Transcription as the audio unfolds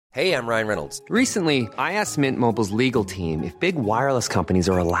Hey, I'm Ryan Reynolds. Recently, I asked Mint Mobile's legal team if big wireless companies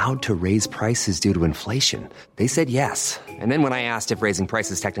are allowed to raise prices due to inflation. They said yes. And then when I asked if raising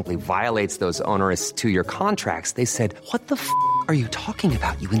prices technically violates those onerous two-year contracts, they said, "What the f*** are you talking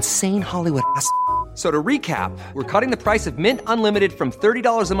about, you insane Hollywood ass?" So to recap, we're cutting the price of Mint Unlimited from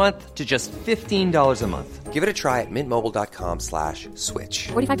 $30 a month to just $15 a month. Give it a try at mintmobile.com/switch.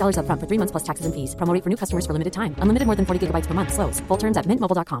 $45 up front for 3 months plus taxes and fees. Promo rate for new customers for limited time. Unlimited more than 40 gigabytes per month. Slows full terms at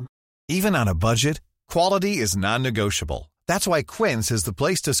mintmobile.com. Even on a budget, quality is non-negotiable. That's why Quince is the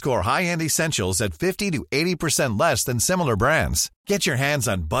place to score high-end essentials at 50 to 80% less than similar brands. Get your hands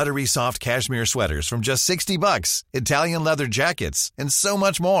on buttery soft cashmere sweaters from just $60, Italian leather jackets, and so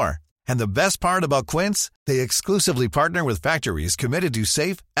much more. And the best part about Quince, they exclusively partner with factories committed to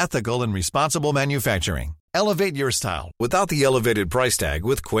safe, ethical, and responsible manufacturing. Elevate your style without the elevated price tag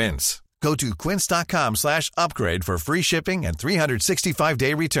with Quince. Go to quince.com/upgrade for free shipping and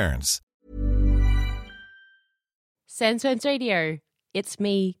 365-day returns. Sandstorms Radio. It's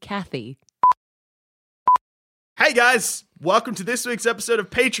me, Kathy. Hey guys, welcome to this week's episode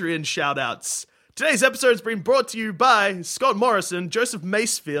of Patreon Shoutouts. Today's episode has been brought to you by Scott Morrison, Joseph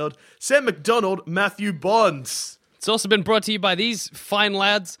Macefield, Sam McDonald, Matthew Bonds. It's also been brought to you by these fine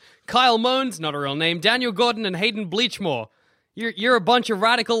lads, Kyle Moans, not a real name, Daniel Gordon, and Hayden Bleachmore. You're a bunch of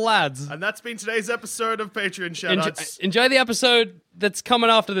radical lads. And that's been today's episode of Patreon Shoutouts. Enjoy the episode that's coming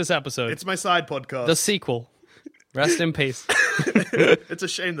after this episode. It's my side podcast. The sequel. Rest in peace. It's a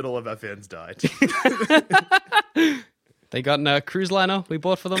shame that all of our fans died. They got in a cruise liner we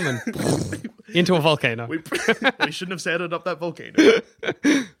bought for them and into a volcano. We shouldn't have sailed up that volcano.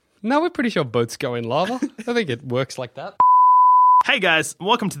 No, we're pretty sure boats go in lava. I think it works like that. Hey guys, and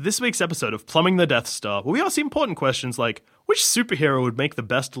welcome to this week's episode of Plumbing the Death Star, where we ask important questions like, which superhero would make the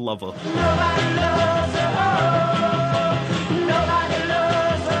best lover?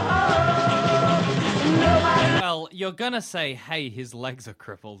 Well, you're gonna say, hey, his legs are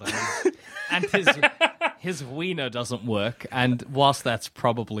crippled and his wiener doesn't work, and whilst that's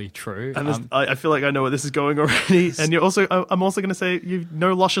probably true... And I feel like I know where this is going already, and I'm also gonna say, you've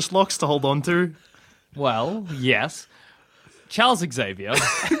no luscious locks to hold on to. Well, yes. Charles Xavier.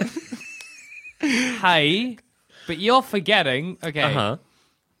 Hey, but you're forgetting, okay,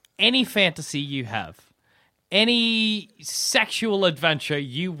 any fantasy you have, any sexual adventure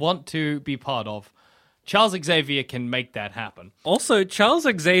you want to be part of, Charles Xavier can make that happen. Also, Charles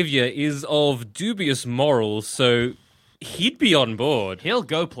Xavier is of dubious morals, so he'd be on board. He'll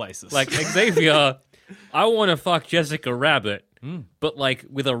go places. Like, Xavier, I want to fuck Jessica Rabbit, but, like,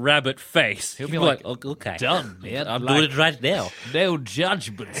 with a rabbit face. He'll be like, okay. Done, man. I'm doing it right now. No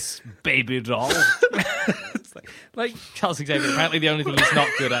judgments, baby doll. like Charles Xavier, apparently the only thing he's not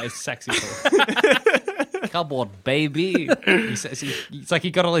good at is sexy talk. Come on, baby. It's like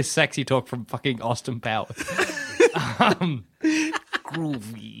he got all his sexy talk from fucking Austin Powers.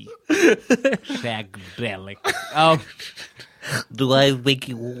 Groovy. Shagadelic. Do I make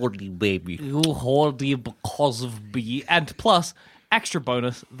you horny, baby? You horny because of me. And plus, extra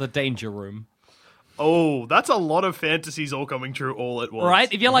bonus, the danger room. Oh, that's a lot of fantasies all coming true all at once.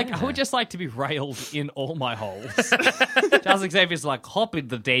 Right? If you're like, I would just like to be railed in all my holes. Charles Xavier's like, hop in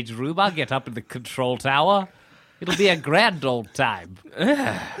the danger room, I'll get up in the control tower. It'll be a grand old time.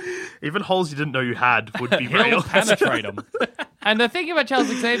 Even holes you didn't know you had would be He'll railed. penetrate them. And the thing about Charles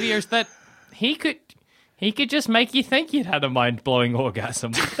Xavier is that he could just make you think you'd had a mind-blowing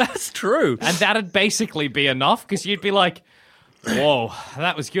orgasm. That's true. And that'd basically be enough, because you'd be like, whoa,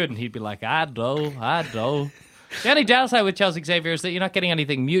 that was good. And he'd be like, I know. The only downside with Charles Xavier is that you're not getting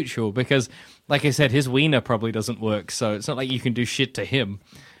anything mutual, because, like I said, his wiener probably doesn't work, so it's not like you can do shit to him.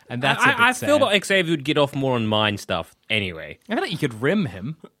 And that's I feel like Xavier would get off more on mind stuff anyway. I feel like you could rim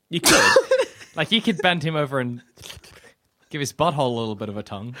him. You could. Like, you could bend him over and give his butthole a little bit of a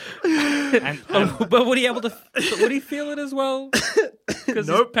tongue. But would he able to? Would he feel it as well? Because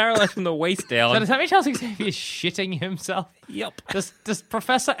Nope. it's paralyzed from the waist down. So does that mean Charles Xavier is shitting himself? Yep. Does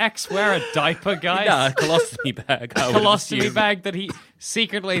Professor X wear a diaper, guys? Yeah, a colostomy bag. I A would colostomy assume. bag that he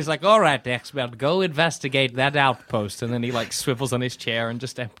secretly is like, all right, X-Men, go investigate that outpost. And then he like swivels on his chair and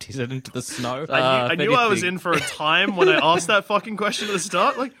just empties it into the snow. I knew I was in for a time when I asked that fucking question at the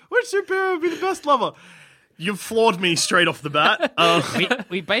start. Like, which superhero would be the best lover? You've floored me straight off the bat.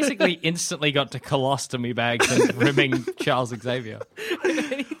 We basically instantly got to colostomy bags and rimming Charles Xavier.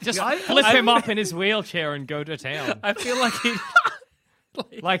 Just flip him up in his wheelchair and go to town. I feel like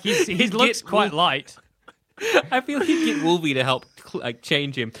he looks quite light. I feel he'd get Wolvie to help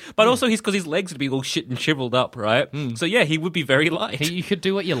change him, but also because his legs would be all shit and shriveled up, right? So yeah, he would be very light. You could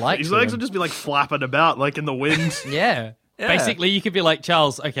do what you like. His to legs him. would just be like flapping about, like in the wind. Yeah. Basically, you could be like,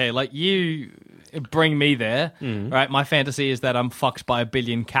 Charles, okay, like you bring me there, right? My fantasy is that I'm fucked by a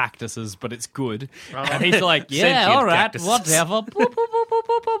billion cactuses, but it's good. And he's like, yeah, Sentient all right, cactuses. whatever. Boop, boop, boop, boop,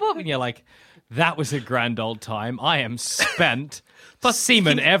 boop, boop, boop. And you're like, that was a grand old time. I am spent. Plus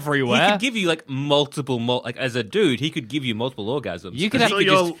semen everywhere. He could give you like multiple, like as a dude, he could give you multiple orgasms. You could He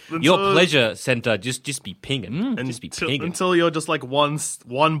have- your pleasure center just be pinging, just be pinging, until you're just like one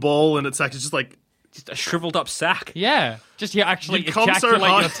ball and it's actually just like just a shriveled up sack. Yeah, just you actually you come so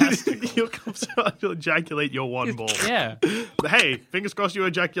ejaculate hard. your testicles. You come so hard you'll ejaculate your one ball. Yeah. But hey, fingers crossed you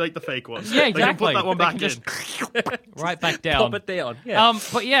ejaculate the fake one. Yeah, They can put exactly. that one They back can in. just right back down. Pop it down. Yeah.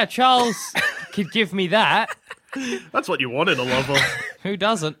 But yeah, Charles could give me that. That's what you want in a lover. Who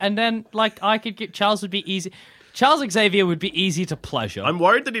doesn't? And then, like, I could get Charles would be easy. Charles Xavier would be easy to pleasure. I'm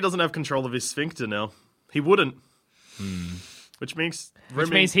worried that he doesn't have control of his sphincter now. He wouldn't. Which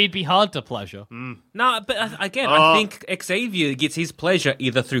means he'd be hard to pleasure. No, but again, I think Xavier gets his pleasure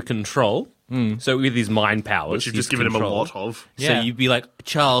either through control, so with his mind powers, which you've he's just given him a control. lot of. So Yeah. you'd be like,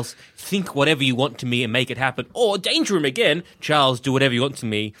 Charles, think whatever you want to me and make it happen. Or danger him again. Charles, do whatever you want to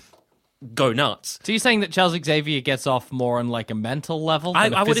me. Go nuts. So you're saying that Charles Xavier gets off more on like a mental level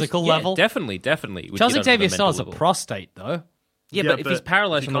than a would- physical yeah, level? Definitely. Would Charles get onto Xavier the still mental has a level. prostate, though. Yeah, Yeah, but if he's but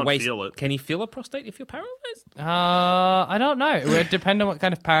paralyzed he from the can't waist, feel it. can he feel a prostate if you're paralyzed? I don't know. It would depend on what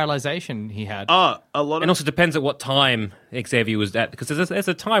kind of paralyzation he had. A lot of And also depends at what time Xavier was at, because there's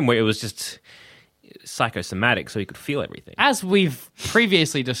a time where it was just psychosomatic, so he could feel everything. As we've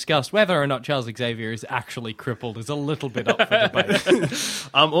previously discussed, whether or not Charles Xavier is actually crippled is a little bit up for debate.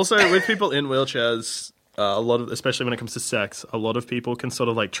 also with people in wheelchairs, a lot of, especially when it comes to sex, a lot of people can sort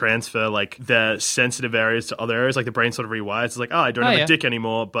of like transfer like their sensitive areas to other areas. Like the brain sort of rewires. It's like, I don't have yeah. a dick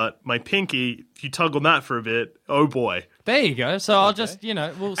anymore, but my pinky, if you tug on that for a bit, oh boy. There you go. So I'll just, we'll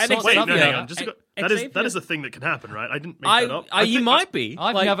And sort Wait, something hang out. on. Just Ex- that is Xavier- a thing that can happen, right? I didn't make that up. You think- might be.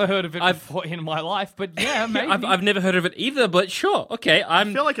 I've Like, never heard of it I've- before in my life, but yeah, maybe. I've never heard of it either, but sure. Okay, I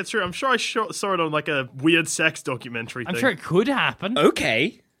feel like it's true. I'm sure I saw it on like a weird sex documentary I'm thing. sure it could happen.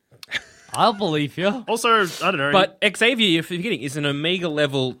 okay. I'll believe you. Also, I don't know. But Xavier, if you're forgetting, is an Omega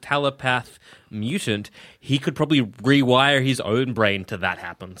level telepath mutant. He could probably rewire his own brain to that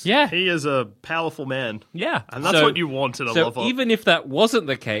happens. Yeah. he is a powerful man. Yeah. And that's what you want in a so lover. even if that wasn't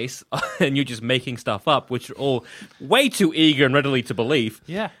the case, and you're just making stuff up, which are all way too eager and readily to believe,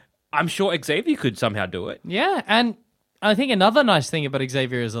 Yeah. I'm sure Xavier could somehow do it. Yeah. And I think another nice thing about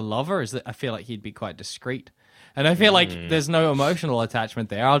Xavier as a lover is that I feel like he'd be quite discreet. And I feel like there's no emotional attachment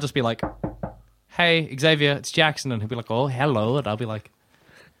there. I'll just be like, hey, Xavier, it's Jackson. And he'll be like, oh, hello. And I'll be like,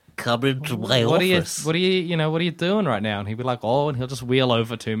 Come into my what are you doing right now? And he'd be like, oh, and he'll just wheel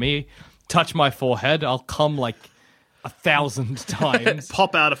over to me, touch my forehead. I'll come like 1,000 times.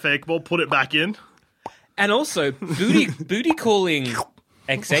 Pop out a fake ball, put it back in. And also, booty calling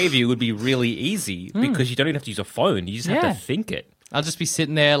Xavier would be really easy because you don't even have to use a phone. You just have Yeah. to think it. I'll just be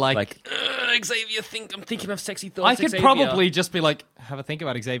sitting there like Xavier, I'm thinking of sexy thoughts. I could Xavier. probably just be like, have a think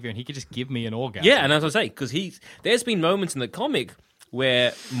about Xavier, and he could just give me an orgasm. Yeah, and as I say, because there's been moments in the comic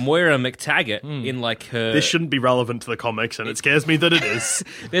where Moira McTaggart in like her... This shouldn't be relevant to the comics, and it scares me that it is.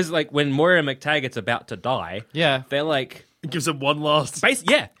 There's like when Moira McTaggart's about to die. Yeah. They're like... It gives him one last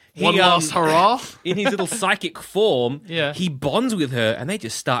He, last hurrah. in his little psychic form, Yeah. he bonds with her, and they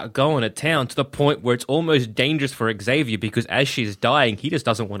just start going to town to the point where it's almost dangerous for Xavier because as she's dying, he just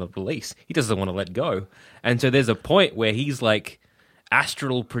doesn't want to release. He doesn't want to let go. And so there's a point where he's like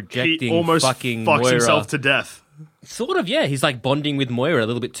astral projecting He almost fucking fucks Moira. himself to death. Sort of, yeah. He's like bonding with Moira a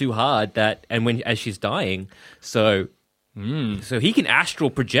little bit too hard as she's dying. So he can astral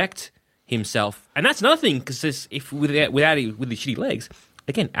project himself. And that's another thing, because with the shitty legs,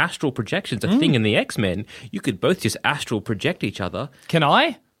 again, astral projection's a thing in the X-Men. You could both just astral project each other. Can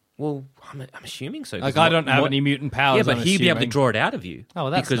I? Well, I'm assuming so. 'cause Like, I don't have any mutant powers. Yeah, but I'm he'd be able to assuming. draw it out of you. Oh,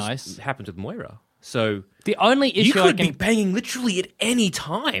 well, that's because nice. it happens with Moira. So The only issue you could I can... be banging literally at any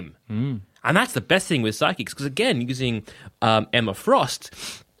time. And that's the best thing with psychics, because again, using Emma Frost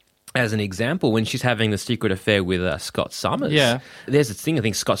as an example, when she's having the secret affair with Scott Summers, Yeah. there's this thing, I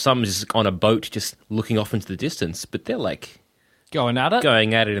think Scott Summers is on a boat just looking off into the distance, but they're like Going at it?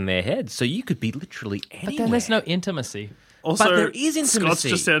 going at it in their head, so you could be literally anywhere. But then there's no intimacy. Also, But there is Scott's intimacy.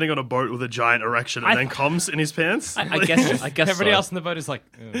 just standing on a boat with a giant erection and then comes in his pants. I guess Everybody so. else in the boat is like,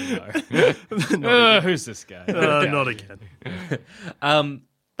 oh, no. Who's this guy? Not again.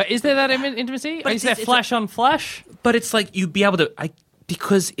 But is there that intimacy? Is there it's flesh on flesh? But it's like you'd be able to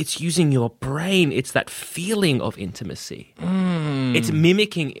Because it's using your brain. It's that feeling of intimacy. It's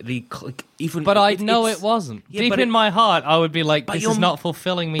mimicking the even. But I it's- know it's- it wasn't. Yeah, Deep but in my heart, I would be like, but this you're- is not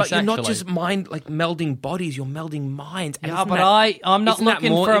fulfilling me But sexually. you're not just melding bodies. You're melding minds. And Yeah, isn't but that- I'm not isn't that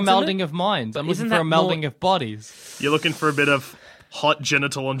looking more for a intimate? melding of minds. I'm looking Isn't for a that more- melding of bodies. You're looking for a bit of hot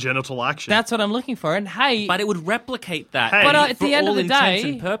genital on genital action. That's what I'm looking for. And hey, But it would replicate that. Hey. But, at for the end of all the intents day-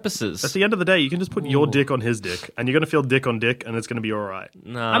 and purposes. At the end of the day, you can just put your dick on his dick, and you're going to feel dick on dick, and it's going to be all right.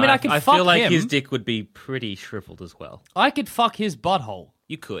 No, I mean, I could I fuck feel like him. his dick would be pretty shriveled as well. I could fuck his butthole.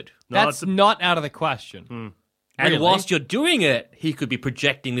 You could. No, That's it's a- not out of the question. And Really? whilst you're doing it, he could be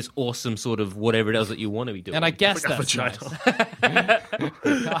projecting this awesome sort of whatever it is that you want to be doing. And I guess Like a that's nice. vagina.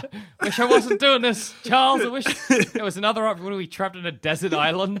 I wish I wasn't doing this, Charles. I wish there was another option. What are we, trapped in a desert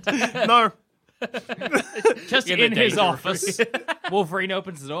island? No. Just In the in his danger office. Wolverine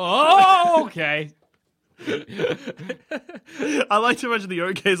opens the door. Oh, okay. I like to imagine the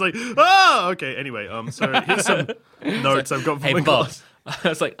OK is like, oh, okay. Anyway, so here's some notes I've got from Hey, my Bob. class. I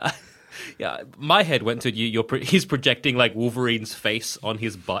was like, yeah, my head went to you. He's projecting like Wolverine's face on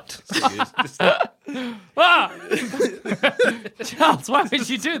his butt. So he's just Charles, why would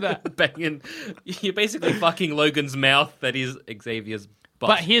you do that? banging. You're basically fucking Logan's mouth. That is Xavier's butt.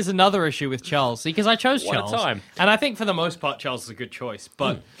 But here's another issue with Charles. See, because I chose One at a Charles. time. And I think for the most part, Charles is a good choice.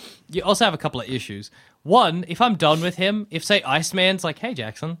 But you also have a couple of issues. One, if I'm done with him, if, say, Iceman's like, hey,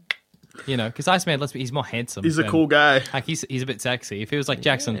 Jackson, you know, because Iceman, he's more handsome. He's a than- cool guy. Like, he's a bit sexy. If he was like,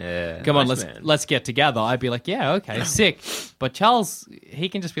 Jackson, Yeah, come on, Iceman. let's get together, I'd be like, yeah, okay, sick. But Charles, he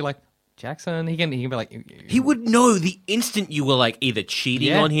can just be like, Jackson, he can be like... He would know the instant you were like either cheating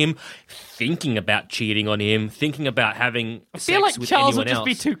Yeah. on him, thinking about cheating on him, thinking about having I feel sex like with Charles anyone would just else.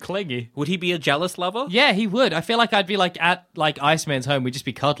 be too clingy. Would he be a jealous lover? Yeah, he would. I feel like I'd be like at like Iceman's home. We'd just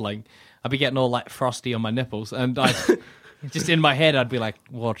be cuddling. I'd be getting all like frosty on my nipples, and I just in my head I'd be like,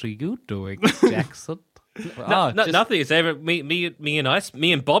 "What are you doing, Jackson?" No, nothing. It's ever me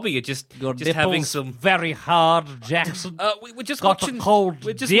and Bobby are just Your having nipples some. very hard, Jackson. We're just Got a watching. cold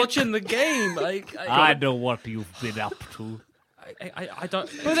We're just dick. watching the game. I know what you've been up to. I don't.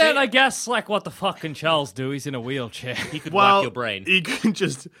 But then I guess like what the fuck can Charles do? He's in a wheelchair. he could Well, wipe your brain. he can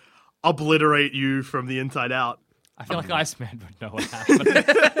just obliterate you from the inside out. I feel like Iceman would know what happened.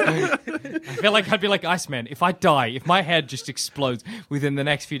 I feel like I'd be like Iceman. If I die, if my head just explodes within the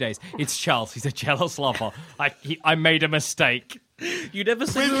next few days, it's Charles. He's a jealous lover. I made a mistake. You never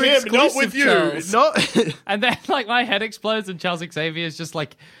said With you were him, not exclusive, with you. Charles. Not. And then, like, my head explodes, and Charles Xavier is just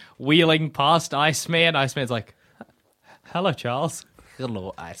like wheeling past Iceman. Iceman's like, "Hello, Charles."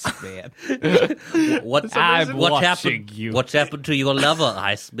 Hello, Iceman. What I'm what watching happened? you. What happened to your lover,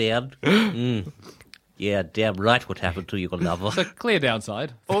 Iceman? Yeah, damn right. What happened to your lover? So clear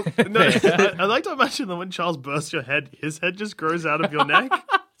downside. Oh, no, I like to imagine that when Charles bursts your head, his head just grows out of your neck.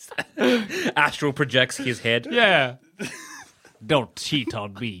 Astral projects his head. Yeah. Don't cheat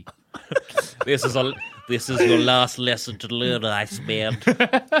on me. This is your last lesson to learn, Iceman.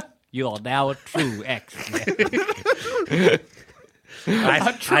 You're now a true X-Man.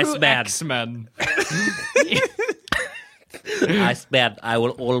 Iceman. X-Men. Iceman, I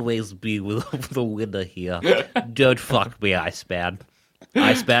will always be with the winner here. Don't fuck me, Iceman.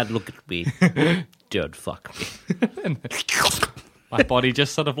 Iceman, look at me. Don't fuck me. My body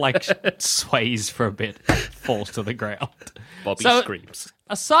just sort of like sways for a bit, falls to the ground. Bobby So- screams.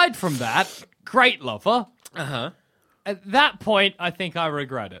 Aside from that, great lover. Uh-huh. At that point, I think I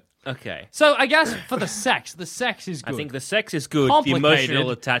regret it. Okay. So I guess for the sex is good. I think the sex is good. The Complicated, emotional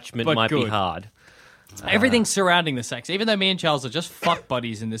attachment but might be good. hard. Everything surrounding the sex, even though me and Charles are just fuck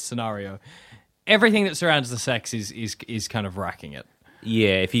buddies in this scenario, everything that surrounds the sex is kind of racking it.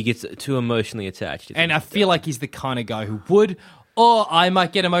 Yeah, if he gets too emotionally attached. And I feel like he's the kind of guy who would, or I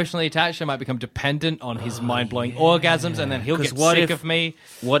might get emotionally attached. I might become dependent on his mind-blowing orgasms, and then he'll 'Cause get what sick if- of me.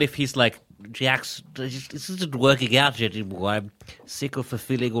 What if he's like, Jax, this isn't working out anymore. I'm sick of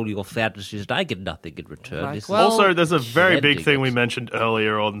fulfilling all your fantasies, and I get nothing in return. Like, This is- well- Also, there's a very big Shenanigans. thing we mentioned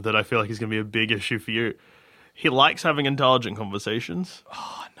earlier on that I feel like is going to be a big issue for you. He likes having intelligent conversations.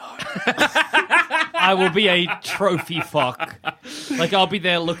 I will be a trophy fuck. Like, I'll be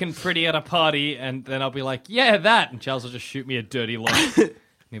there looking pretty at a party, and then I'll be like, yeah, that. And Charles will just shoot me a dirty look. And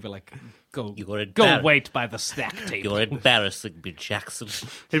he'll be like, go wait by the snack table. You're embarrassing me, Jackson.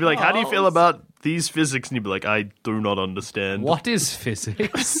 He'd be like, how do you feel about these physics? And you'd be like, I do not understand. What is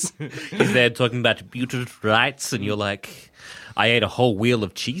physics? He's there talking about mutant rights, and you're like, I ate a whole wheel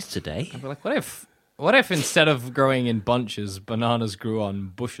of cheese today. I'll be like, what What if instead of growing in bunches, bananas grew on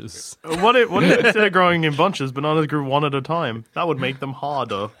bushes? What if instead of growing in bunches, bananas grew one at a time? That would make them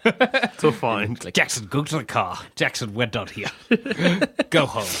harder to find. Like, Jackson, go to the car. Jackson, we're done here. Go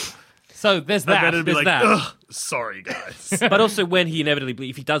home. So there's And that. then it'd be There's like, that. ugh, sorry guys. But also when he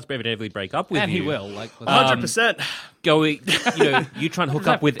if he does inevitably break up with And you, he will. Like, 100%. going, you try and hook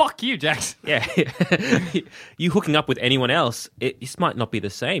up with fuck you, Jackson. yeah, you hooking up with anyone else, it might not be the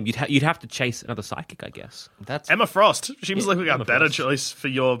same. You'd have to chase another psychic, I guess. That's Emma Frost seems like we got Emma a better Frost. choice for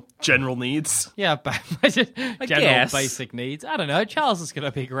your general needs. yeah, general guess. basic needs. I don't know. Charles is going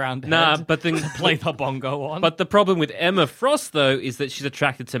to be around. Nah, but then play the bongo on. But the problem with Emma Frost, though, is that she's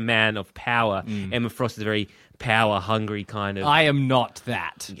attracted to man of power. Emma Frost is a very power-hungry kind of... I am not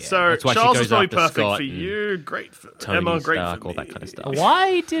that. So that's why she Charles goes is probably after perfect Scott for and you. Great for Tony Emma. Great Stark, for all me. that kind of stuff.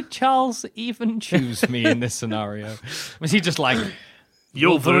 Why did Charles even choose me in this scenario? Was he just like,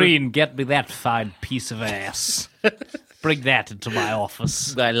 You'll do. Wolverine, get me that fine piece of ass. Bring that into my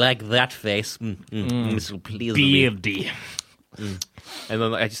office. I like that face. This will please me. Beardy. And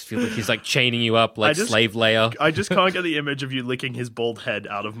then I just feel like he's like chaining you up like I just- Slave Leia. I just can't get the image of you licking his bald head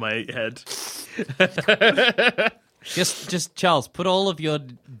out of my head. Just Charles, put all of your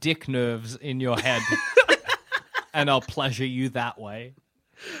dick nerves in your head, and I'll pleasure you that way.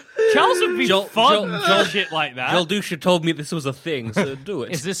 Charles would be fun for shit like that. Joel Dusha told me this was a thing, so do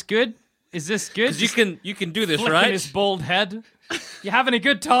it. Is this good? Is this good? 'Cause you can do this, Flicking right? his bald head. You having a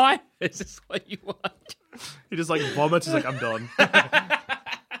good time? Is this what you want? He just like vomits. He's like, I'm done.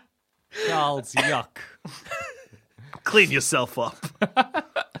 Charles, yuck. Clean yourself up.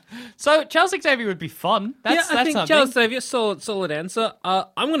 So Charles Xavier would be fun. That's I think something. Charles Xavier, solid answer.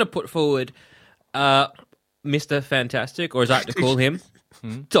 I'm going to put forward Mr. Fantastic, or as I like to call him,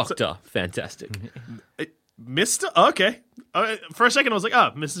 Dr. Fantastic. Mr. Okay. For a second, I was like,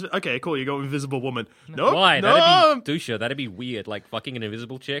 Mrs. Okay, cool. You go Invisible Woman. No, Why? no. That'd be Dusha. That'd be weird, like fucking an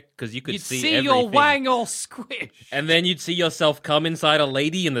invisible chick, because you could You'd see see everything. your wang all squish. And then you'd see yourself come inside a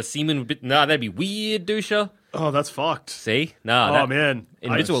lady and the semen would be... Nah, that'd be weird, Dusha. Oh, that's fucked. See? Nah, Oh, that... man.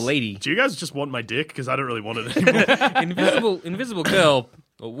 Invisible lady. Do you guys just want my dick? Because I don't really want it anymore. Invisible girl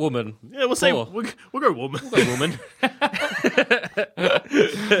or woman. Yeah, we'll say Poor. we'll go woman. Go woman.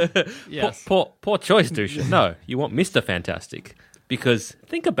 Yes. Poor choice, Dusha. No, you want Mr. Fantastic. Because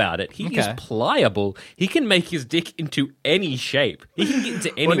think about it, he is Okay. pliable. He can make his dick into any shape. He can get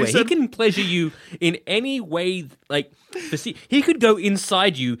into any When he way. He said- can pleasure you in any way. Like, he could go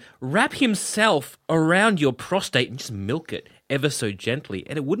inside you, wrap himself around your prostate, and just milk it ever so gently,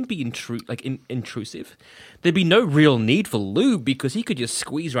 and it wouldn't be intrusive. There'd be no real need for lube because he could just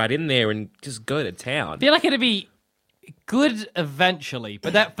squeeze right in there and just go to town. I feel like it'd be good eventually,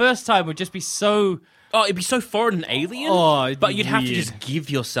 but that first time would just be so... Oh, it'd be so foreign and alien. Oh, it'd but be you'd have to weird. just give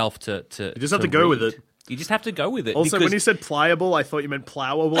yourself to. You just have to go with it. You just have to go with it. Also, when because you said pliable, I thought you meant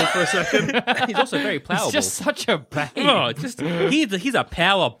plowable for a second. he's also very plowable. It's just such a babe. Oh, he's a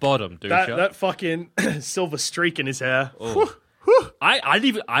power bottom, dude. that fucking silver streak in his hair. Oh. I'm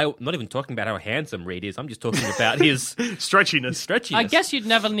not even talking about how handsome Reed is. I'm just talking about his Stretchiness. stretchiness. I guess you'd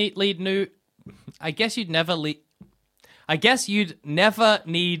never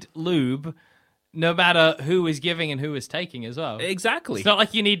need lube, no matter who is giving and who is taking as well. Exactly. It's not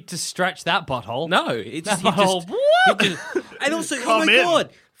like you need to stretch that butthole. No, it's That he just, butthole. he just- and also, oh Come my in. god,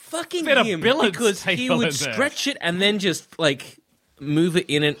 fucking Bit of him billiards because he table would in there. stretch it and then just like move it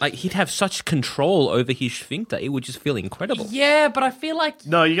in and like he'd have such control over his sphincter. It would just feel incredible. Yeah, but I feel like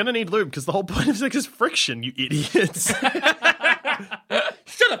No, you're gonna need lube because the whole point of sex is friction, you idiots.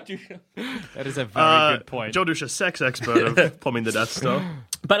 Shut up, Dusha. that is a very good point. Joe Dusha, sex expert of plumbing the Death Star.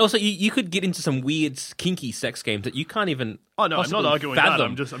 But also, you could get into some weird, kinky sex games that you can't even. Oh no, I'm possibly not arguing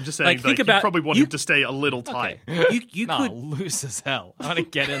fathom. that. I'm just saying Like, that think you about- probably want you- him to stay a little tight. You Nah, could, loose as hell. I want to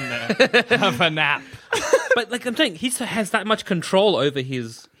get in there, have a nap. but like I'm saying, he has that much control over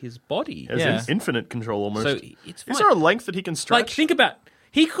his body. Has Yeah. infinite control almost. So it's fine. Is there a length that he can stretch? Like think about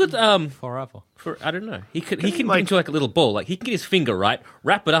he could Forever. for I don't know he can get like- into like a little ball, like he can get his finger right,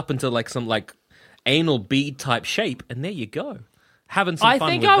 wrap it up into like some like anal bead type shape, and there you go, having some I fun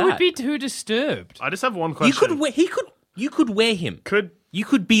think with I that. would be too disturbed. I just have one You question. could wear you could wear him. You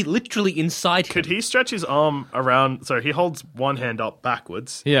could be literally inside him. Could he stretch his arm around? So he holds one hand up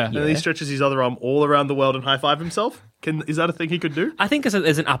backwards. Yeah. And then he stretches his other arm all around the world and high five himself. Is that a thing he could do? I think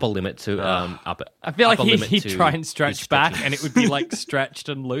there's an upper limit to upper. I feel like upper limit he'd to try and his stretch back, stretches. and it would be like stretched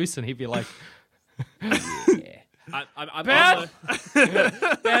and loose, and he'd be like, I'm Ben!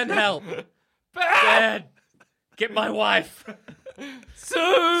 also- Ben, help! Ben, get my wife.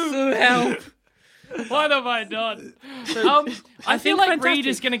 Sue, help! What have I done? I feel think like fantastic. Reed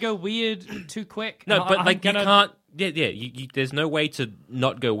is going to go weird too quick. No, and but I'm like gonna... you can't. Yeah. There's no way to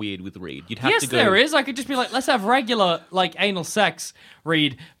not go weird with Reed. You'd have Yes, to go. there is. I could just be like, let's have regular like anal sex,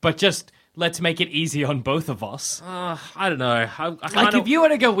 Reed, but just let's make it easy on both of us. I don't know. I Like kinda, if you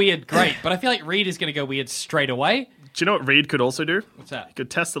want to go weird, great. But I feel like Reed is going to go weird straight away. Do you know what Reed could also do? What's that? He could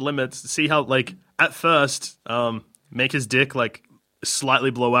test the limits, see how, like, at first, make his dick, like,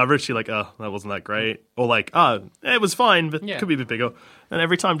 slightly below average. You're like, oh, that wasn't that great. Or like, oh, it was fine, but Yeah. could be a bit bigger. And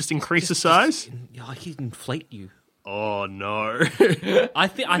every time just increase the size. Yeah, he'd inflate you. Oh, no. I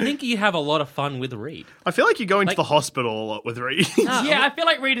think you have a lot of fun with Reed. I feel like you're going to the hospital a lot with Reed. Yeah, I feel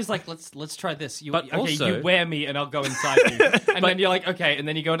like Reed is like, let's try this. You, But okay, also- you wear me and I'll go inside you. And then you're like, okay, and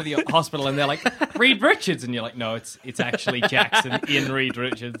then you go to the hospital and they're like, Reed Richards, and you're like, no, it's actually Jackson in Reed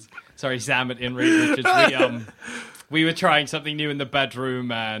Richards. Sorry, Zamet in Reed Richards. We were trying something new in the bedroom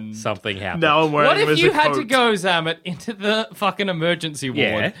and Something happened. Now I'm wearing what him if as you a had to coat. go, Zamet, into the fucking emergency ward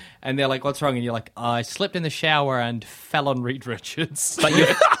Yeah. and they're like, what's wrong? And you're like, I slipped in the shower and fell on Reed Richards.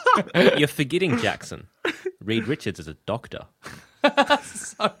 But you're forgetting Jackson. Reed Richards is a doctor.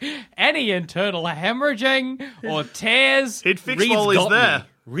 So, any internal hemorrhaging or tears He'd fix Reed's while he's got there. me.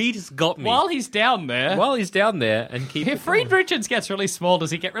 Reed has got me. while he's down there. While he's down there and keep. If Reed Richards gets really small,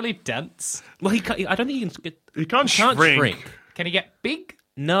 does he get really dense? Well, I don't think he can get. He can't Can't shrink. shrink. Can he get big?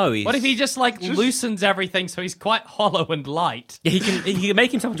 No. He's, What if he just loosens everything so he's quite hollow and light? Yeah, he can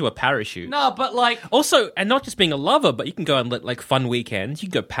make himself into a parachute. No, but like, Also, and not just being a lover, but you can go on like fun weekends. You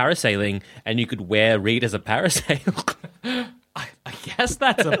can go parasailing, and you could wear Reed as a parasail. I guess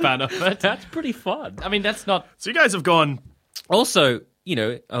that's a benefit. That's pretty fun. I mean, that's not. So you guys have gone Also,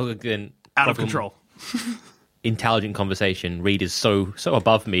 again, out of problem, control. Intelligent conversation. Reed is so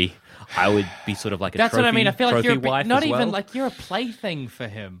above me. I would be sort of like a That's trophy, what I mean. I feel like trophy you're a bit- wife not as even well. like you're a plaything for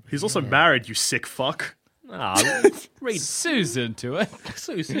him. He's also married, you sick fuck. Reed. Sue's into it.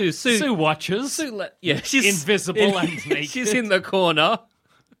 Sue. Sue watches. Yeah, she's Invisible and naked. She's in the corner.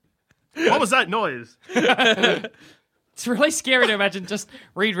 What was that noise? It's really scary to imagine just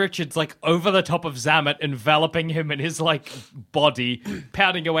Reed Richards like over the top of Zamet, enveloping him in his like body,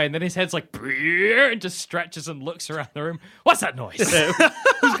 pounding away, and then his head's like and just stretches and looks around the room. What's that noise?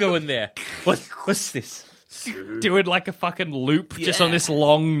 Who's going there? What's this? Doing like a fucking loop just on this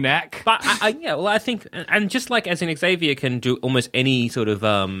long neck. But I think, and just like as in Xavier can do almost any sort of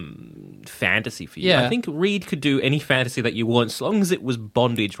fantasy for you, Yeah. I think Reed could do any fantasy that you want, as long as it was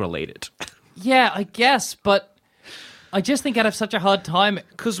bondage related. Yeah, I guess, but I just think I'd have such a hard time.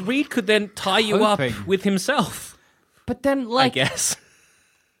 Because Reed could then tie you Coping. up with himself. But then, I like, guess.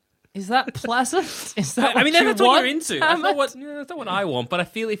 is that pleasant? Is that? I mean, you that's want, what you're into. That's Zamet? not what I want. But I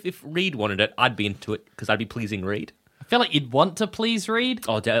feel if Reed wanted it, I'd be into it because I'd be pleasing Reed. I feel like you'd want to please Reed.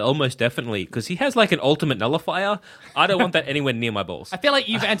 Oh, almost definitely. Because he has like an ultimate nullifier. I don't want that anywhere near my balls. I feel like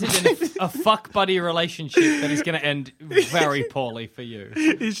you've entered in a fuck buddy relationship that is going to end very poorly for you.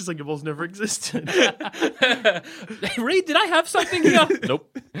 He's just like, your balls never existed. Reed, did I have something here?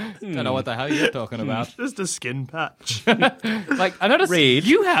 Nope. Don't know what the hell you're talking about. Just a skin patch. Like, I noticed Reed.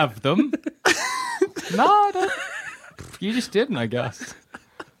 you have them. No, I don't. You just didn't, I guess.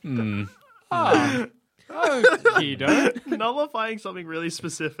 Oh, you don't. Nullifying something really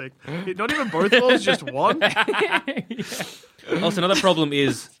specific. Not even both balls, just one. Also, another problem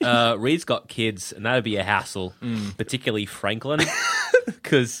is Reed's got kids, and that would be a hassle, particularly Franklin,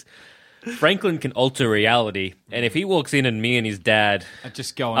 because Franklin can alter reality, and if he walks in and me and his dad I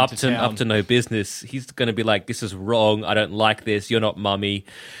just go up into to town. up to no business, he's going to be like, "This is wrong. I don't like this. You're not mummy."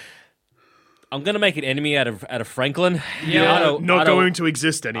 I'm going to make an enemy out of Franklin. Yeah. I don't, Not I don't- going to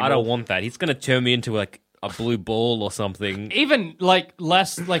exist anymore. I don't want that. He's going to turn me into like a blue ball or something. Even like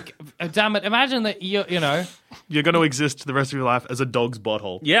less like, damn it! Imagine that you know You're going to exist the rest of your life as a dog's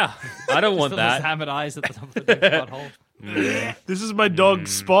butthole. Yeah, I don't want still that. has hammered eyes at the top of the dog's butthole. This is my dog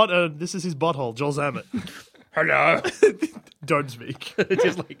Spot, and this is his butthole, Joel Zammett. Hello. Don't speak.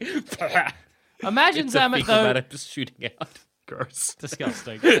 Just like Imagine it's a Zamet fecal though. matter just shooting out. Gross.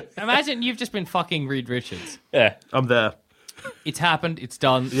 Disgusting. Imagine you've just been fucking Reed Richards. Yeah. I'm there. It's happened. It's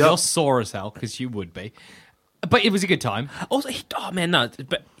done. You're sore as hell because you would be. But it was a good time. Also,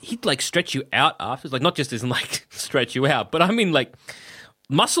 but he'd like stretch you out after. Like, not just as in like stretch you out, but I mean like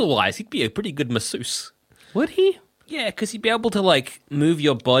muscle wise, he'd be a pretty good masseuse. Would he? Yeah, because he'd be able to like move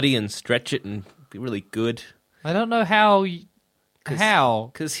your body and stretch it and be really good. I don't know how. How?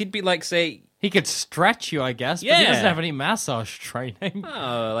 Because he'd be like, say, He could stretch you, I guess, but he Yeah. doesn't have any massage training.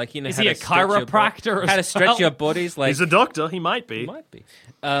 Oh, like, you know, Is how he to a stretch your chiropractor as how to stretch well? your bodies? Like, He's a doctor. He might be. might be.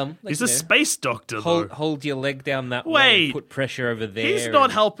 He's a space doctor, hold, though. hold your leg down that way. Wait. Put pressure over there. He's not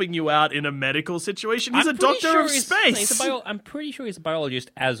and- helping you out in a medical situation. He's I'm a pretty doctor sure of he's- space. he's a I'm pretty sure he's a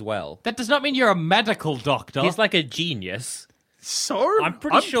biologist as well. That does not mean you're a medical doctor. He's like a genius. So? I'm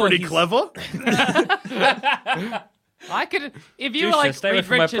pretty sure pretty he's- clever. I could, if you Jusha, like, stay away Reed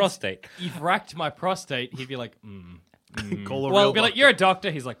from my Richards, prostate. You've wrecked my prostate. He'd be like, Call a Well, real be like, doctor. you're a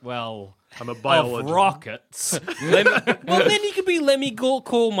doctor. He's like, well, I'm a of biologist. rockets. Well, then he could be. Let me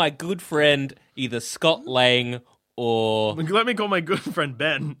call my good friend either Scott Lang or Let me call my good friend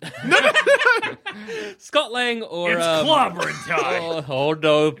Ben. Scott Lang or It's clobbering time. oh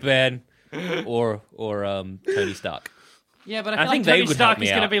no, Ben or Tony Stark. Yeah, but I I feel think like they Tony would Stark help me is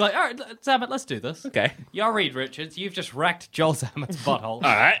going to out. be like, all right, Zamet, let's do this. Okay. You're Reed Richards. You've just wrecked Joel Zammett's butthole. All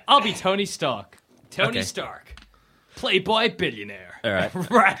right. I'll be Tony Stark. Tony Okay. Stark. Playboy billionaire. All right.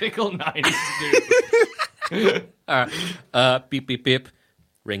 Radical 90s dude. All right. Beep beep beep.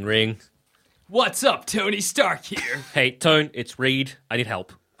 Ring ring. What's up, Tony Stark here? Hey, Tone, it's Reed. I need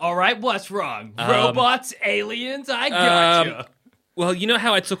help. All right, what's wrong? Robots, aliens, I gotcha. Well, you know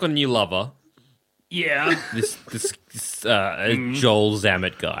how I took on a new lover? Yeah. This Joel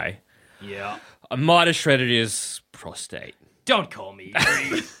Zammett guy. Yeah. I might have shredded his prostate. Don't call me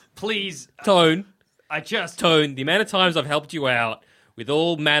Reed. Please. Tone, Tone, the amount of times I've helped you out with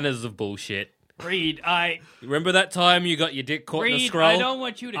all manners of bullshit. Reed, Remember that time you got your dick caught in a Reed, scroll? I don't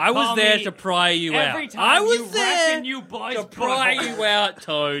want you to I was call there me to pry you out. every time I was you there wreck a new boy's to pry butthole. you out,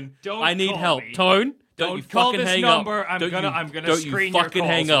 Tone. Don't I need call help. me. Tone, don't Don't you call fucking this hang number. up. I'm Don't gonna don't screen you your fucking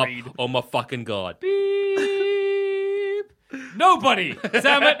calls, hang up. Reed. Oh my fucking god. Nobody,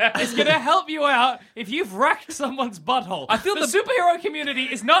 Zamet, is going to help you out if you've wrecked someone's butthole. I feel the the- superhero community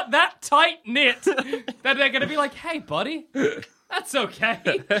is not that tight-knit that they're going to be like, hey, buddy, that's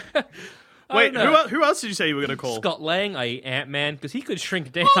okay. Wait, know. who else did you say you were going to call? Scott Lang, I Ant-Man, because he could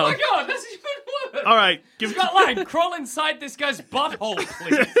shrink down. Oh, my God, this is even worse. All right, give Scott Lang, crawl inside this guy's butthole,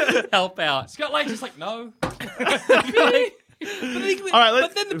 please. help out. Scott Lang's just like, no. All right,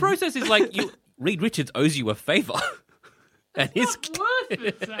 But then the process is like, Reed Richards owes you a favor. And his Worth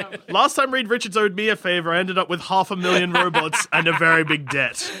it, Zamet. Last time Reed Richards owed me a favor, I ended up with 500,000 robots and a very big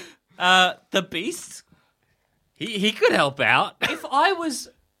debt. the Beast, he could help out. If I was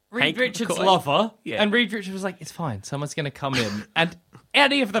Reed Hank Richards' McCoy. lover, Yeah. and Reed Richards was like, it's fine, someone's going to come in, and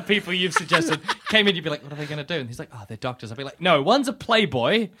any of the people you've suggested came in, you'd be like, what are they going to do? And he's like, oh, they're doctors. I'd be like, no, one's a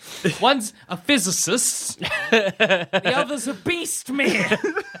playboy, one's a physicist, the other's a beast man.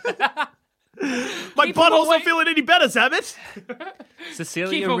 My Keep butthole's away- not feeling any better, Zamet.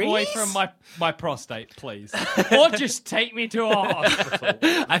 Cecilia Keep away Reese? from my prostate, please. Or just take me to a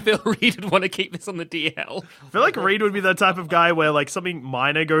hospital. I feel Reed would want to keep this on the DL. I feel like Reed would be that type of guy where like something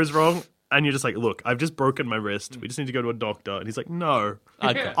minor goes wrong and you're just like, look, I've just broken my wrist. We just need to go to a doctor. And he's like, no,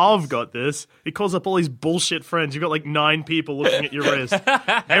 I've got this. He calls up all these bullshit friends. You've got like 9 people looking at your wrist.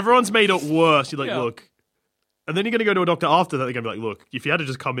 Everyone's made it worse. You're like, look. And then you're going to go to a doctor after that. They're going to be like, look, if you had to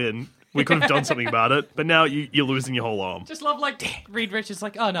just come in, we could have done something about it. But now you're losing your whole arm. Just love, like, Reed Richards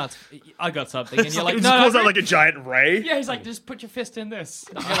like, oh, no, I got something. And you're like, It no, just no, pulls out Reed- like a giant ray. Yeah, he's like, just put your fist in this.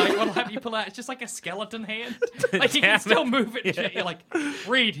 And you're like, what'll have you pull out? It's just like a skeleton hand. Like, you can still move it. Yeah. You're like,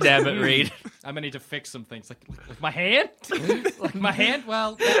 Reed. Damn it, Reed. I'm gonna need to fix some things. Like my hand? Like my hand?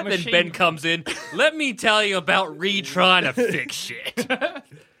 Well, that Then machine... Ben comes in. Let me tell you about Reed trying to fix shit.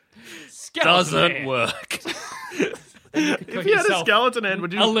 Skeleton Doesn't hand. work. If you had a skeleton hand,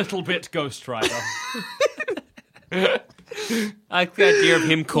 would A you? little bit Ghost Rider. I like the idea of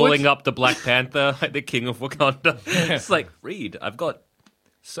him calling up the Black Panther, like the King of Wakanda. It's like, Reed, I've got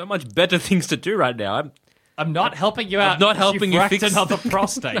so much better things to do right now. I'm not helping you out. I'm not because helping you've you wrecked fix another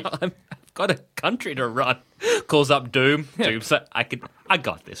prostate. I've got a country to run. Calls up Doom. Doom's like, I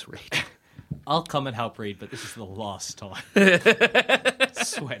got this, Reed. I'll come and help Reed, but this is the last time.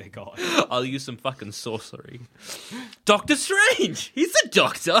 Swear to God. I'll use some fucking sorcery. Doctor Strange! He's a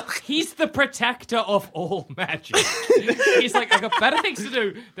doctor! He's the protector of all magic. He's like, I got better things to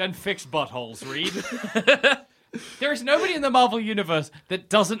do than fix buttholes, Reed. There is nobody in the Marvel Universe that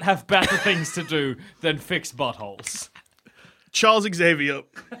doesn't have better things to do than fix buttholes. Charles Xavier.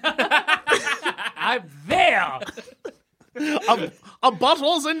 I'm there! Our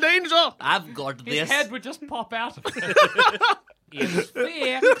butthole's in danger. I've got His this. head would just pop out of it. It's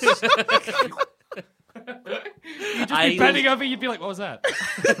fixed. You'd just be bending over, you'd be like, what was that?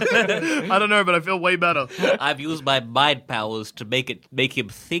 I don't know, but I feel way better. I've used my mind powers to make him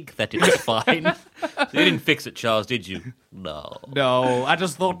think that it's fine. So you didn't fix it, Charles, did you? No. No, I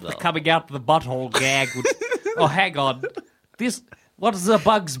just thought the coming out the butthole gag would... Oh, hang on. What does the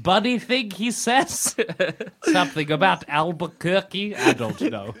Bugs Bunny thing he says? Something about Albuquerque? I don't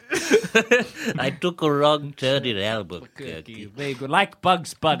know. I took a wrong turn in Albuquerque. Very good. Like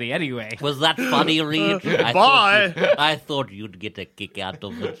Bugs Bunny, anyway. Was that funny, Reed? Bye. I thought you'd get a kick out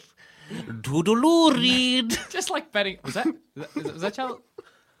of it. Toodaloo, Reed. Just like betting... Was that Charles...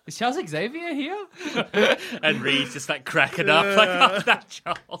 Is Charles Xavier here? And Reed's just like cracking up like, oh, that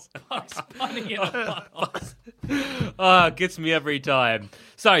Charles. Bugs Bunny in a butthole. Oh, it gets me every time.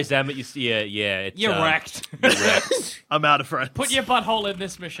 Sorry, Sam, but You're wrecked. You're wrecked. I'm out of friends. Put your butthole in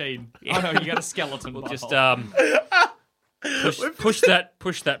this machine. Oh no, you got a skeleton butthole. Just push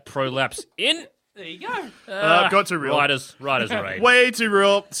that prolapse in. There you go. Got too real. Riders raid. Way too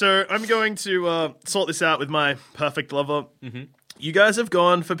real. So I'm going to sort this out with my perfect lover. Mm-hmm. You guys have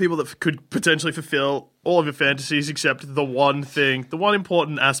gone for people that could potentially fulfill all of your fantasies except the one thing, the one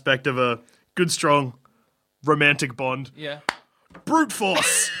important aspect of a good, strong, romantic bond. Yeah. Brute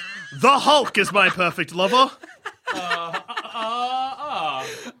force. The Hulk is my perfect lover.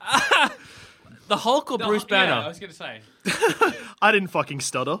 The Hulk or Bruce Banner? Yeah, I was going to say. I didn't fucking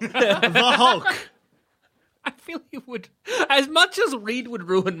stutter. The Hulk. I feel you would. As much as Reed would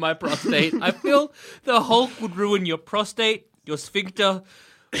ruin my prostate, I feel the Hulk would ruin your prostate, your sphincter,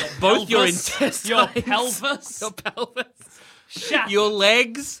 both your intestines, your pelvis, your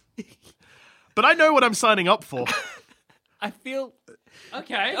legs. But I know what I'm signing up for. I feel...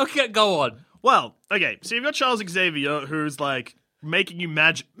 Okay, go on. Well, okay, so you've got Charles Xavier, who's like making you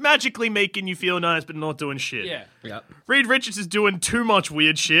magically making you feel nice, but not doing shit. Yeah. Yep. Reed Richards is doing too much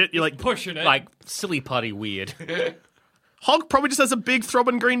weird shit. You're like pushing it. Like silly putty weird. Hulk probably just has a big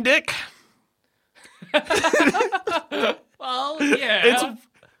throbbing green dick. Well, yeah. It's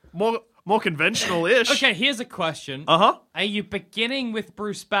more conventional-ish. Okay, here's a question. Uh-huh. Are you beginning with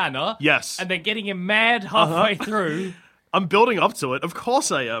Bruce Banner? Yes. And then getting him mad halfway through? I'm building up to it. Of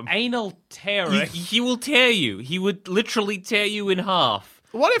course I am. Anal tearing. He will tear you. He would literally tear you in half.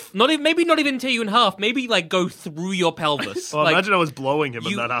 What if... Maybe not even tear you in half. Maybe, like, go through your pelvis. Well, like, imagine I was blowing him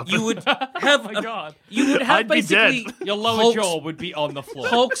and that happened. You would have... Oh my God. You would have I'd be basically... dead. Your lower Hulk's- jaw would be on the floor.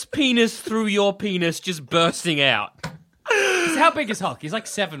 Hulk's penis through your penis just bursting out. How big is Hulk? He's like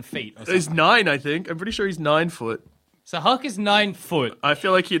 7 feet or something. He's 9, I think. I'm pretty sure he's 9 foot. So Hulk is 9 foot. I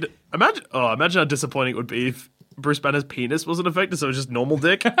feel like he'd... Imagine how disappointing it would be if Bruce Banner's penis wasn't affected, so it was just normal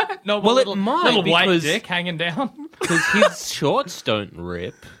dick. No, Well, it little, might, little white because- dick hanging down. Because his shorts don't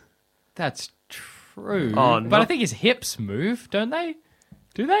rip. That's true. Oh, But no. I think his hips move, don't they?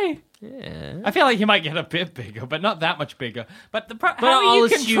 Do they? Yeah. I feel like he might get a bit bigger, but not that much bigger. But how I'll are you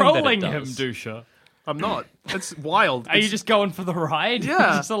assume that it controlling him, does. Dusha? I'm not. It's wild. Are you just going for the ride? Yeah.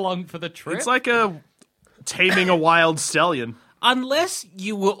 Just along for the trip? It's like taming a wild stallion. Unless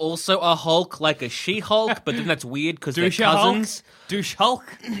you were also a Hulk, like a She-Hulk, but then that's weird because they're Douche Hulk? cousins. Douche Hulk?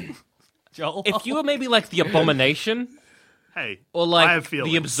 Joel If you were maybe like the Abomination, Hey, or I like have the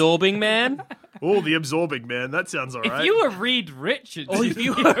feelings. Absorbing Man, Oh, the absorbing man. That sounds alright. If you were Reed Richards, or if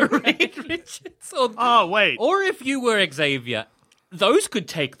you were Reed Richards, Oh, wait. or if you were Xavier, those could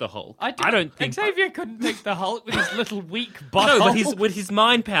take the Hulk. I don't think. Xavier couldn't take the Hulk with his little weak butt. No, but with his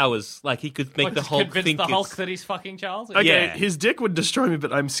mind powers, like he could make the Hulk convince think the Hulk it's... that he's fucking Charles. Okay, Yeah. his dick would destroy me,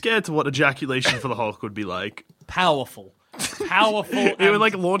 but I'm scared to what ejaculation for the Hulk would be like. Powerful. It and would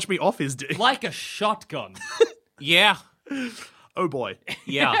like launch me off his dick. like a shotgun. Yeah, Oh boy.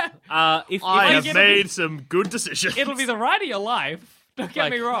 yeah. If I have it'll made some good decisions. It'll be the ride of your life. Don't get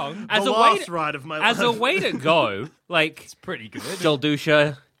Like- me wrong. as the a way last to, ride of my life. as a way to go, like Pretty good. Joel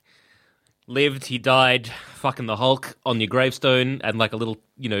Dusha lived, he died, fucking the Hulk on your gravestone, and like a little,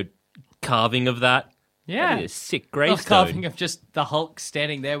 carving of that. Yeah. That'd be a sick Little gravestone. carving of just the Hulk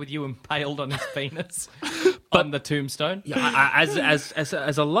standing there with you impaled on his penis on the tombstone. Yeah,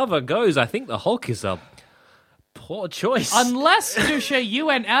 as a lover goes, I think the Hulk is a poor choice. Unless, Dusha, you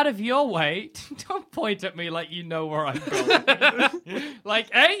went out of your way. Don't point at me like you know where I'm going.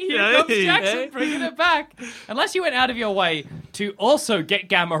 Like, hey, here comes Jackson, bringing it back. Unless you went out of your way to also get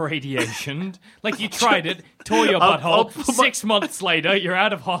gamma radiationed, like you tried it, tore your butthole. 6 months later, you're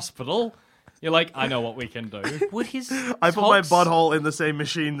out of hospital. You're like, I know what we can do. Would his I put my butthole in the same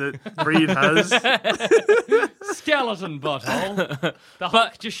machine that Reed has. Skeleton butthole. The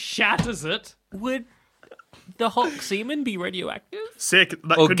Hulk just shatters it. Would the Hulk semen be radioactive Sick.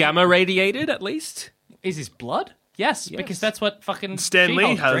 That or could- gamma radiated at least? Is his blood? Yes, because that's what fucking Stan Lee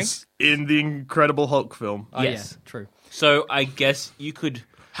She-Hulk has in the Incredible Hulk film. Oh, Yes. yeah, true. So I guess you could.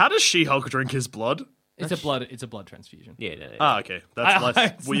 How does She-Hulk drink his blood? It's a blood transfusion. Yeah. Ah, okay. That's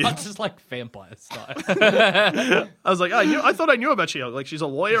less It's weird. not just like vampire style. I was like, I thought I knew about She-Hulk. Like, she's a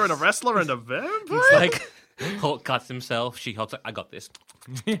lawyer and a wrestler and a vampire? It's like Hulk cuts himself. She-Hulk's like, I got this.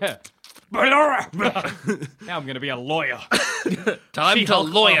 Yeah. Now I'm going to be a lawyer. Time to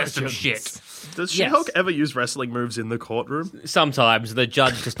She-Hulk lawyer some origins. shit. Does Yes. She-Hulk ever use wrestling moves in the courtroom? Sometimes the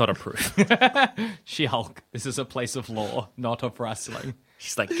judge does not approve. She-Hulk. This is a place of law, not of wrestling.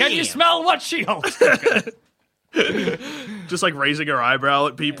 She's like, Can you smell what She-Hulk's Just like raising her eyebrow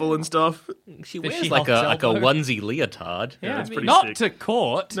at people and stuff? She The wears She-Hulk like a elbow. onesie leotard. Yeah, it's pretty Not sick. to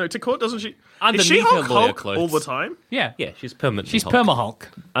court. No, to court, doesn't she? Underneath Is She-Hulk her lawyer Hulk clothes. all the time? Yeah. Yeah, she's permanently She's Hulk. perma-Hulk.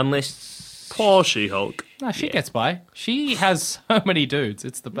 Unless, Poor She-Hulk. No, she gets by. She has so many dudes.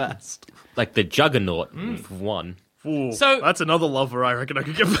 It's the best. like the Juggernaut for one. Ooh, So- that's another lover I reckon I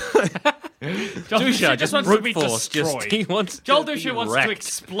could get behind. Joel Dusha just wants to be brute force. destroyed. He wants Joel to be Dusha wants wrecked. to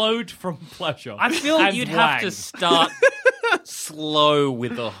explode from pleasure. I feel and you'd have to wang. start slow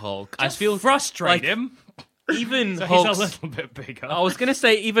with the Hulk. I feel frustrate like, him. Even So Hulk's. he's a little bit bigger. I was gonna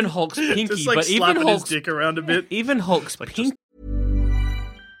say even Hulk's pinky, Just like but even slapping his Hulk's dick around a bit. even Hulk's pinky.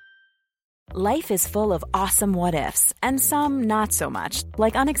 Life is full of awesome what ifs, and some not so much,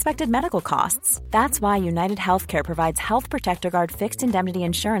 like unexpected medical costs. That's why United Healthcare provides Health Protector Guard fixed indemnity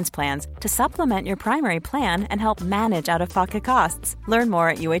insurance plans to supplement your primary plan and help manage out of pocket costs. Learn more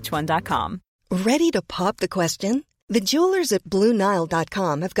at uh1.com. Ready to pop the question? The jewelers at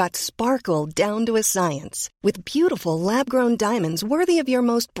BlueNile.com have got sparkle down to a science with beautiful lab-grown diamonds worthy of your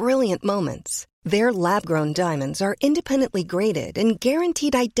most brilliant moments. Their lab-grown diamonds are independently graded and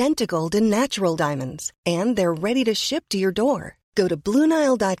guaranteed identical to natural diamonds, and they're ready to ship to your door. Go to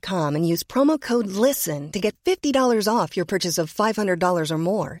BlueNile.com and use promo code LISTEN to get $50 off your purchase of $500 or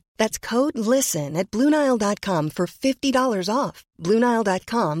more. That's code LISTEN at BlueNile.com for $50 off.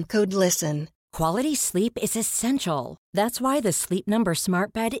 BlueNile.com, code LISTEN. Quality sleep is essential. That's why the Sleep Number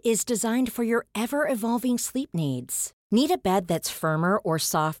Smart Bed is designed for your ever-evolving sleep needs. Need a bed that's firmer or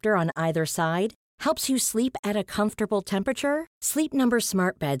softer on either side? Helps you sleep at a comfortable temperature? Sleep Number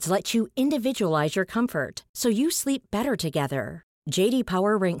Smart Beds let you individualize your comfort, so you sleep better together. J.D.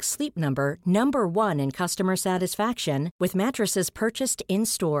 Power ranks Sleep Number number 1 in customer satisfaction with mattresses purchased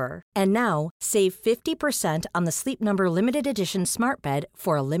in-store. And now, save 50% on the Sleep Number Limited Edition Smart Bed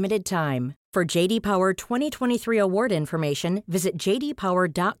for a limited time. For J.D. Power 2023 award information, visit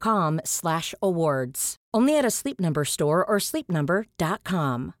jdpower.com/awards. Only at a Sleep Number store or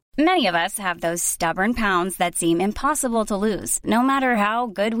sleepnumber.com. Many of us have those stubborn pounds that seem impossible to lose, no matter how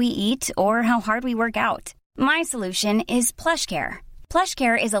good we eat or how hard we work out. My solution is PlushCare.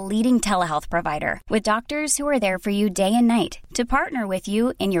 PlushCare is a leading telehealth provider with doctors who are there for you day and night to partner with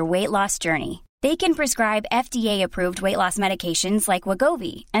you in your weight loss journey. They can prescribe FDA-approved weight loss medications like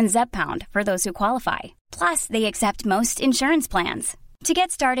Wegovy and Zepbound for those who qualify. Plus, they accept most insurance plans. To get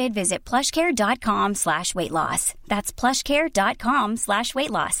started, visit plushcare.com/weightloss. That's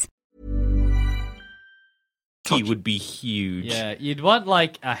plushcare.com/weightloss. He would be huge. Yeah, you'd want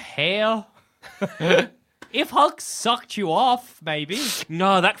like a hair. If Hulk sucked you off, maybe.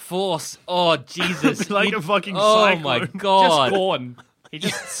 No, that force. Oh Jesus! Like a fucking Oh cyclone. my God! Just gone. He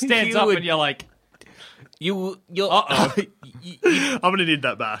just stands You up would- and you're like, You're I'm gonna need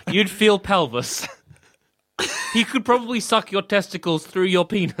that back. You'd feel pelvis. He could probably suck your testicles through your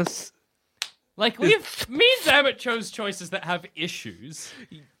penis. like me and Zamet chose choices that have issues.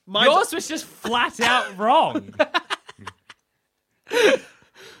 Mine's- Yours was just flat out wrong.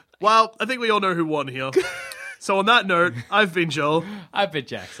 Well, I think we all know who won here. So on that note, I've been Joel. I've been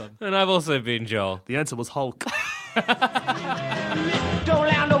Jackson. And I've also been Joel. The answer was Hulk. Don't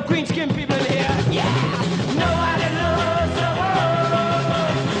allow no green skin people in here. Yeah. Nobody loves the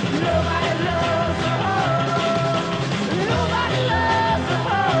Hulk. Nobody loves the Hulk. Nobody loves the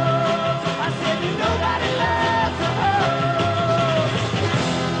Hulk. I said nobody loves the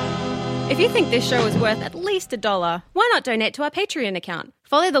Hulk. If you think this show is worth at least $1, why not donate to our Patreon account?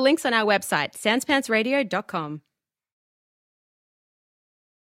 Follow the links on our website, sanspantsradio.com.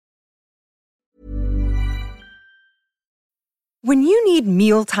 When you need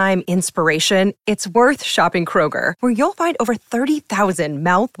mealtime inspiration, it's worth shopping Kroger, where you'll find over 30,000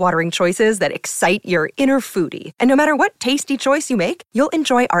 mouth-watering choices that excite your inner foodie. And no matter what tasty choice you make, you'll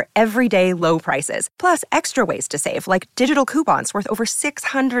enjoy our everyday low prices, plus extra ways to save, like digital coupons worth over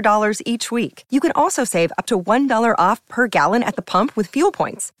 $600 each week. You can also save up to $1 off per gallon at the pump with fuel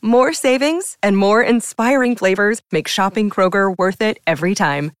points. More savings and more inspiring flavors make shopping Kroger worth it every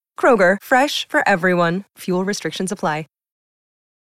time. Kroger, fresh for everyone. Fuel restrictions apply.